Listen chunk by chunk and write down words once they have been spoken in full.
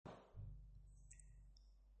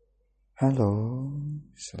Halo,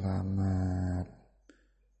 selamat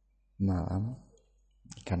malam.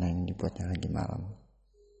 Karena ini dibuatnya lagi malam.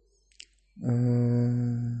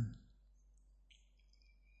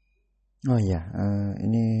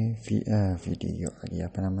 Ini video lagi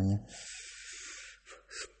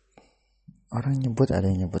orang nyebut, ada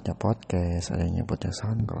yang nyebutnya podcast, ada yang nyebutnya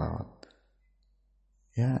SoundCloud.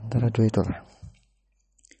 Ya, antara dua itulah.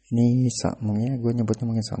 Ini mungkin gue nyebutnya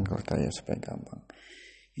mungkin SoundCloud kayak supaya gampang.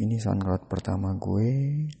 Ini SoundCloud pertama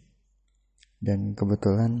gue, dan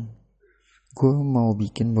kebetulan gue mau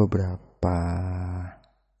bikin beberapa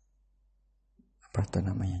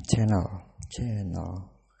channel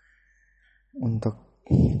untuk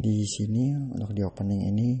di sini. Untuk di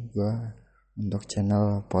opening ini gue untuk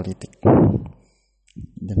channel politik,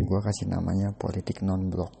 dan gue kasih namanya politik non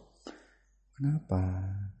blog. Kenapa?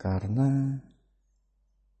 Karena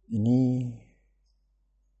ini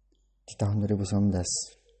di tahun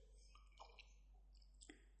 2019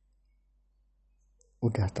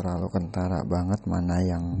 udah terlalu kentara banget mana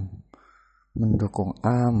yang mendukung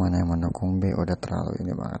A, mana yang mendukung B, udah terlalu ini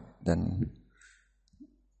banget. Dan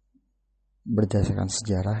berdasarkan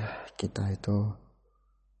sejarah kita itu,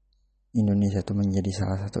 Indonesia itu menjadi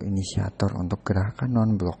salah satu inisiator untuk gerakan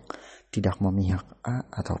non-blok, tidak memihak A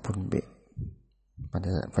ataupun B.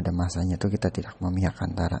 Pada masanya itu kita tidak memihak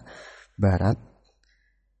antara Barat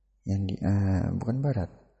yang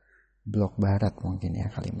blok Barat mungkin ya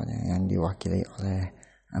kalimatnya, yang diwakili oleh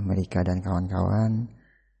Amerika dan kawan-kawan,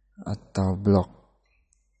 atau blok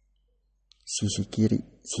sisi kiri,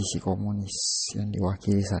 sisi komunis yang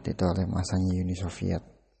diwakili saat itu oleh masanya Uni Soviet.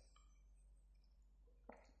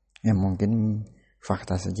 Ya mungkin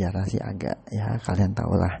fakta sejarah sih agak, ya kalian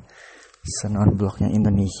tahu lah non bloknya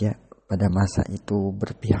Indonesia pada masa itu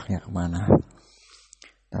berpihaknya kemana.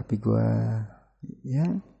 Tapi gue ya,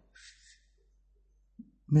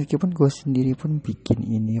 meskipun gue sendiri pun bikin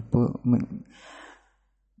ini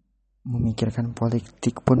memikirkan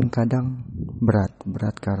politik pun kadang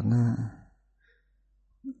berat karena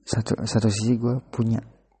satu sisi gue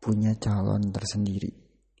punya calon tersendiri.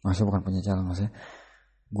 Maksudnya bukan punya calon, maksudnya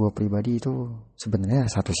gue pribadi itu sebenarnya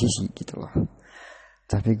satu sisi gitu loh.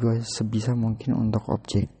 Tapi gue sebisa mungkin untuk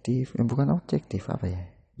subjektif,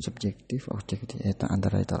 itu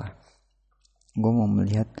antara itulah. Gue mau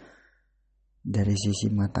melihat dari sisi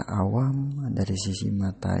mata awam, dari sisi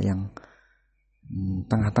mata yang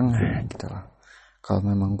tengah-tengah gitu loh. Kalau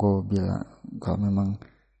memang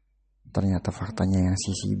ternyata faktanya yang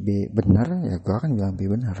sisi B benar, ya gue akan bilang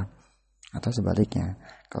B benar. Atau sebaliknya,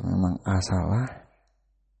 kalau memang A salah,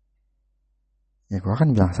 ya gue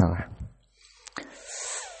akan bilang salah.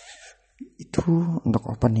 Itu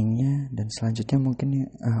untuk openingnya. Dan selanjutnya mungkin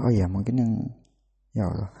mungkin yang ya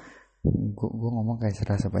Allah, gue ngomong kayak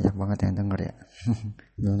serasa banyak banget yang denger ya.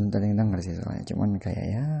 Belum tentu yang denger sih soalnya, cuman kayak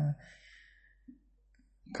ya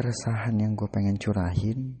keresahan yang gue pengen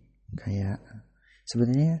curahin. Kayak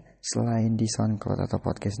sebenarnya selain di SoundCloud atau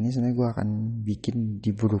podcast ini, sebenarnya gue akan bikin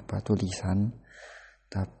di berupa tulisan,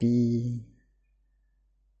 tapi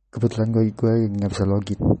kebetulan gue nggak bisa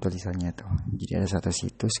login tulisannya tuh. Jadi ada satu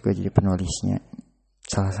situs, gue jadi penulisnya,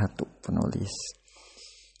 salah satu penulis.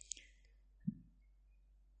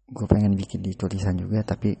 Gue pengen bikin di tulisan juga,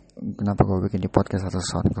 tapi kenapa gue bikin di podcast atau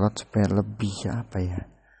SoundCloud supaya lebih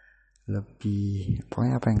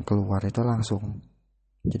pokoknya apa yang keluar itu langsung.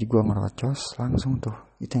 Jadi gue ngerocos langsung tuh,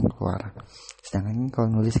 itu yang keluar. Sedangkan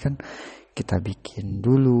kalau nulis kan kita bikin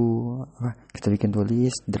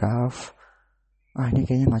tulis draft. Ini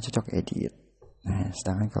kayaknya nggak cocok edit. Nah,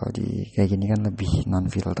 sedangkan kalau di kayak gini kan lebih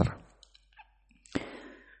non filter.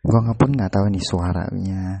 Gue nggak tahu nih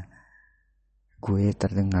suaranya gue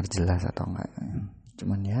terdengar jelas atau enggak.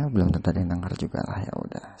 Cuman ya belum tentu ada yang dengar juga lah, ya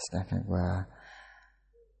udah. Sedangkan gue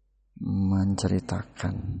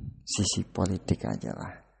menceritakan sisi politik aja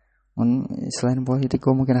lah. Selain politik, gue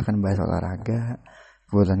mungkin akan bahas olahraga.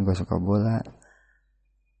 Kebetulan gue suka bola.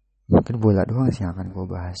 Mungkin bola doang sih yang akan gue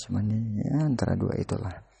bahas. Cuman ya antara dua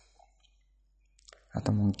itulah.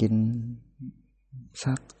 Atau mungkin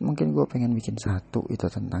gue pengen bikin satu itu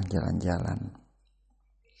tentang jalan-jalan.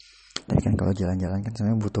 Jadi kan kalau jalan-jalan kan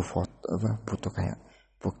sebenarnya butuh kayak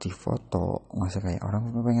bukti foto. Masa kayak orang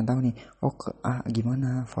pengen tahu nih, ke A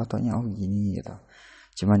gimana fotonya, gini gitu.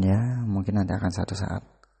 Cuman ya mungkin nanti akan satu saat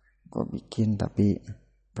gue bikin, tapi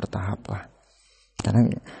bertahap lah. Karena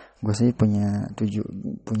gue sih punya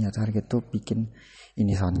target tuh bikin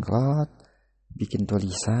ini SoundCloud, bikin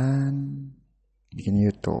tulisan, bikin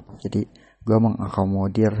YouTube. Jadi gue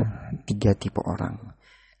mengakomodir 3 tipe orang.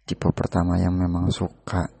 Tipe pertama yang memang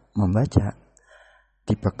suka membaca,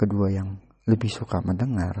 tipe kedua yang lebih suka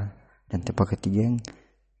mendengar, dan tipe ketiga yang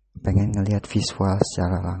pengen ngelihat visual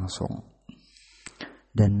secara langsung.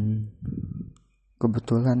 Dan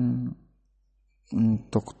kebetulan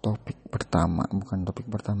untuk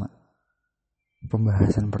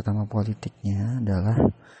pembahasan pertama politiknya adalah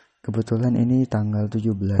kebetulan ini tanggal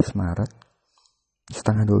 17 Maret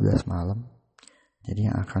setengah 12 malam. Jadi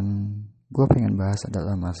yang akan gue pengen bahas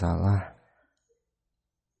adalah masalah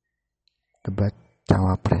debat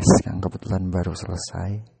cawapres yang kebetulan baru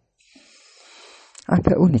selesai.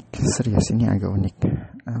 Agak unik, serius ini agak unik.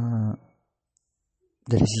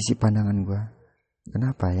 Dari sisi pandangan gue,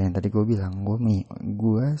 kenapa ya yang tadi gue bilang,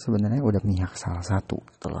 gue sebenarnya udah mihak salah satu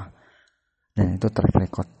itulah. Dan itu track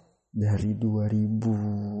record dari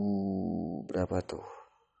 2000 berapa tuh?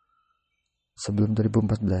 Sebelum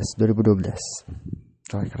 2012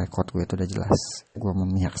 track record gue itu udah jelas. Gue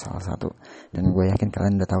memihak salah satu. Dan gue yakin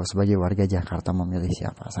kalian udah tahu sebagai warga Jakarta memilih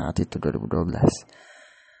siapa saat itu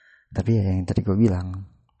 2012. Tapi ya yang tadi gue bilang,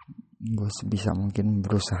 gue sebisa mungkin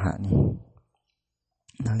berusaha nih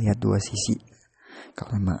lihat dua sisi.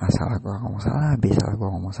 Kalau memang A salah gue ngomong salah, B salah gue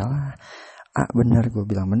ngomong salah, A benar gue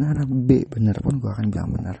bilang benar, B benar pun gue akan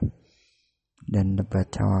bilang benar. Dan debat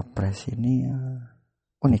cawapres ini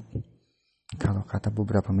unik. Kalau kata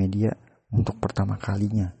beberapa media, untuk pertama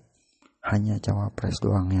kalinya hanya cawapres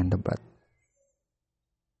doang yang debat.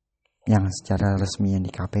 Yang secara resmi yang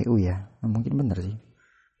di KPU ya, mungkin benar sih.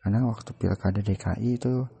 Karena waktu pilkada DKI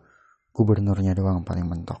itu gubernurnya doang paling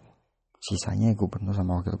mentok. Sisanya gubernur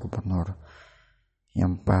sama wakil gubernur.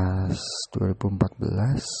 Yang pas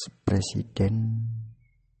 2014 presiden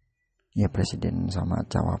sama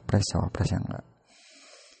cawapres yang enggak.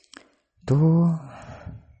 Tuh,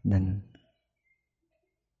 dan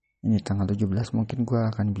ini tanggal 17 mungkin gue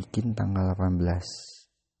akan bikin tanggal 18.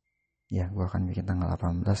 Ya, gue akan bikin tanggal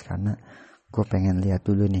 18 karena gue pengen lihat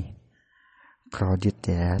dulu nih crowded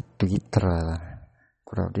ya Twitter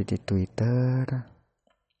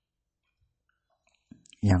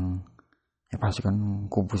yang ya pasti kan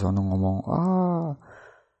kubu sono ngomong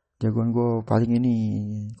jagoan gue paling ini,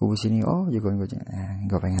 kubu sini jagoan gue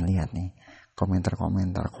gue pengen lihat nih komentar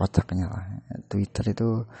kocaknya lah. Twitter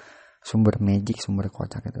itu sumber magic, sumber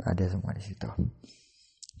kocak itu ada semua di situ.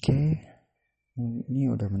 Oke.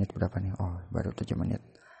 Ini udah menit berapa nih? Baru 7 menit.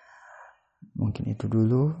 Mungkin itu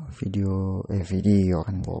dulu video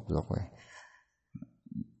kan goblok gue.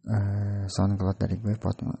 SoundCloud dari gue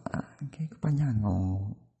kepanjangan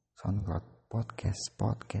ngomong SoundCloud podcast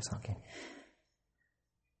oke.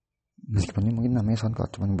 Meskipun ini mungkin namanya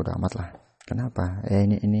SoundCloud cuman bodo amat lah. Kenapa?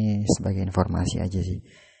 Ini sebagai informasi aja sih.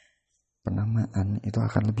 Penamaan itu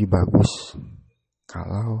akan lebih bagus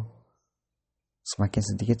kalau semakin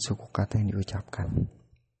sedikit suku kata yang diucapkan.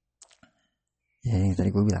 Ya yang tadi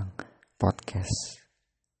gue bilang podcast.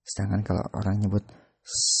 Sedangkan kalau orang nyebut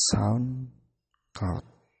SoundCloud,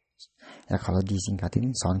 ya kalau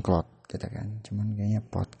disingkatin SoundCloud gitu kan. Cuman kayaknya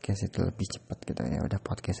podcast itu lebih cepat gitu ya. Udah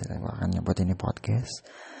podcast ya, gue akan nyebut ini podcast.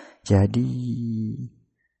 Jadi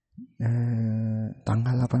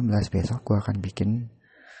tanggal 18 besok gue akan bikin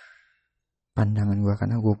pandangan gue,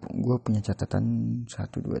 karena gue punya catatan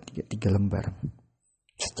 3 lembar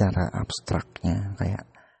secara abstraknya kayak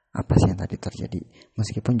apa sih yang tadi terjadi.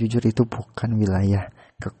 Meskipun jujur itu bukan wilayah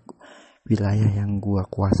yang gue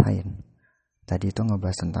kuasain. Tadi itu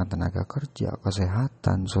ngebahas tentang tenaga kerja,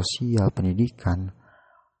 kesehatan, sosial, pendidikan,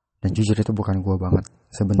 dan jujur itu bukan gue banget.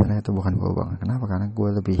 Sebenarnya itu bukan gue banget. Kenapa? Karena gue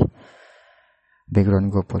lebih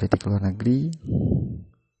background gue politik luar negeri.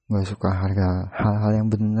 Gue suka hal-hal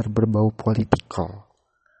yang benar berbau politikal,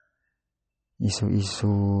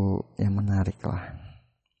 isu-isu yang menarik lah.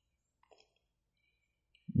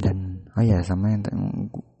 Dan sama yang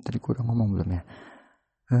tadi gue udah ngomong belum ya,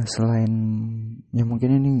 selain ya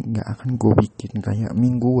mungkin ini gak akan gue bikin kayak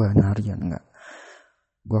mingguan harian, enggak.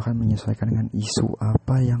 Gue akan menyesuaikan dengan isu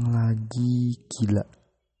apa yang lagi gila.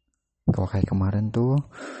 Kalau kayak kemarin tuh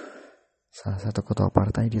salah satu ketua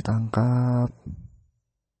partai ditangkap.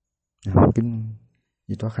 Nah, mungkin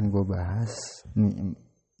itu akan gue bahas.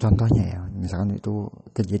 Contohnya ya, misalkan itu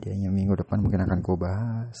kejadiannya minggu depan, mungkin akan gue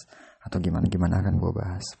bahas. Atau gimana akan gue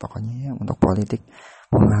bahas. Pokoknya ya untuk politik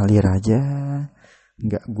mengalir aja.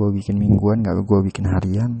 Gak gue bikin mingguan, gak gue bikin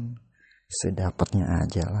harian. Sedapatnya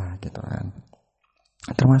aja lah gitu kan.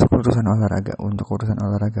 Termasuk urusan olahraga. Untuk urusan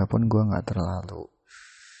olahraga pun gue gak terlalu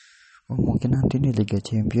mungkin nanti nih Liga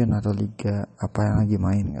Champion atau Liga apa yang lagi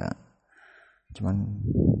main gak. Cuman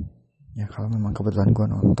ya kalau memang kebetulan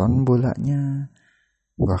gue nonton bolanya,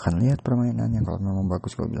 gue akan lihat permainannya. Kalau memang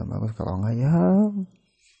bagus gue bilang bagus, kalau enggak ya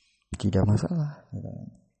tidak masalah.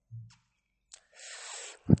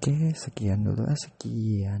 Oke, sekian dulu.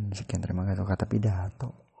 Sekian terima kasih kata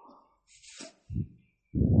pidato.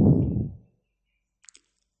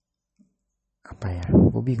 apa ya,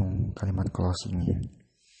 gue bingung kalimat closingnya.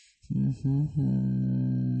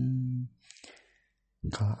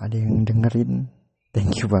 Kalau ada yang dengerin,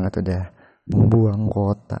 thank you banget udah membuang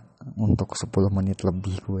kuota untuk 10 menit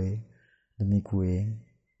lebih demi gue,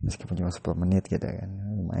 meskipun cuma 10 menit gitu kan.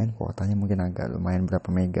 Lumayan kuotanya, mungkin agak lumayan berapa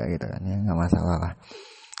mega gitu kan ya, nggak masalah lah.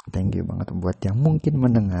 Thank you banget buat yang mungkin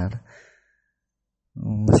mendengar,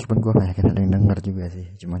 meskipun gue gak yakin ada yang denger juga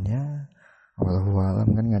sih, cuman ya wallahualam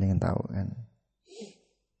kan, gak ada yang tahu kan.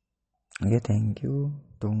 Oke, thank you.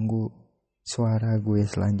 Tunggu suara gue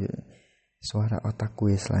selanjutnya, suara otak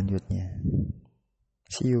gue selanjutnya.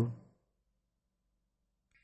 See you.